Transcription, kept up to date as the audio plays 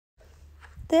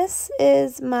This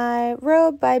is my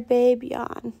robe by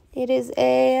BABEYOND. It is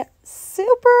a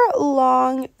super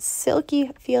long,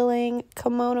 silky feeling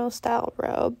kimono style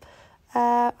robe.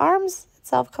 Arms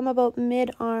itself come about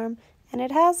mid-arm, and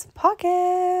it has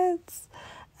pockets.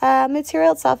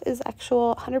 Material itself is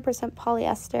actual 100%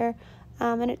 polyester,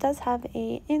 and it does have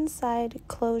a inside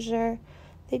closure.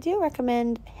 They do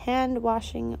recommend hand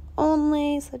washing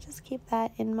only, so just keep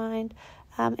that in mind.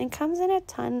 And comes in a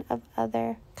ton of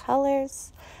other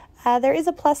colors. There is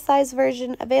a plus size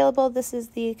version available. This is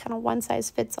the kind of one size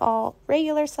fits all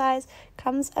regular size.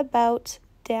 Comes about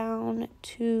down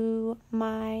to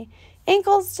my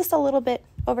ankles, just a little bit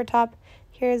over top.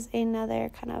 Here's another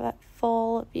kind of a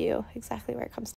full view, exactly where it comes